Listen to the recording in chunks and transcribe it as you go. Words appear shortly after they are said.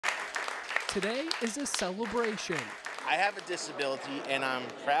today is a celebration. I have a disability, and I'm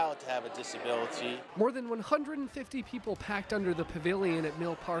proud to have a disability. More than 150 people packed under the pavilion at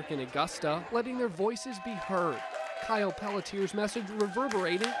Mill Park in Augusta, letting their voices be heard. Kyle Pelletier's message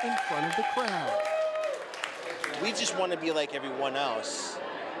reverberating in front of the crowd. We just want to be like everyone else,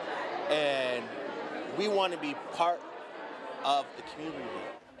 and we want to be part of the community.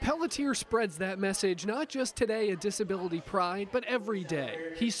 Pelletier spreads that message not just today at Disability Pride, but every day.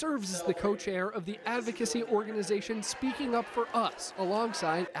 He serves as the co-chair of the advocacy organization Speaking Up for Us,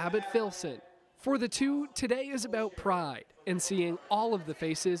 alongside Abbott Filson. For the two, today is about pride and seeing all of the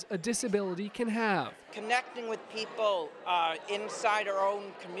faces a disability can have. Connecting with people inside our own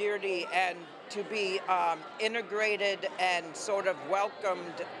community and to be integrated and sort of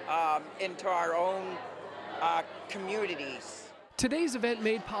welcomed into our own communities. Today's event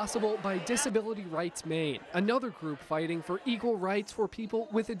made possible by Disability Rights Maine, another group fighting for equal rights for people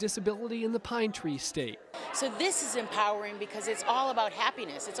with a disability in the Pine Tree State. So this is empowering because it's all about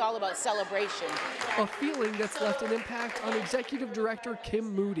happiness. It's all about celebration. A feeling that's left an impact on Executive Director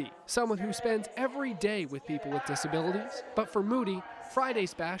Kim Moody, someone who spends every day with people with disabilities. But for Moody,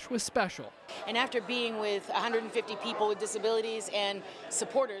 Friday's bash was special. And after being with 150 people with disabilities and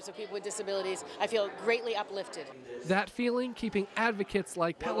supporters of people with disabilities, I feel greatly uplifted. That feeling keeping advocates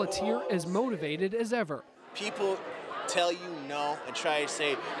like Pelletier as motivated as ever. People tell you no and try to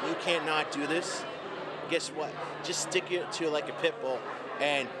say, you can't not do this. Guess what? Just stick it to like a pit bull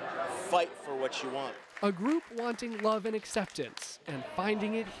and fight for what you want. A group wanting love and acceptance and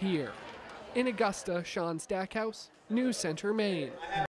finding it here. In Augusta, Sean Stackhouse, News Center, Maine.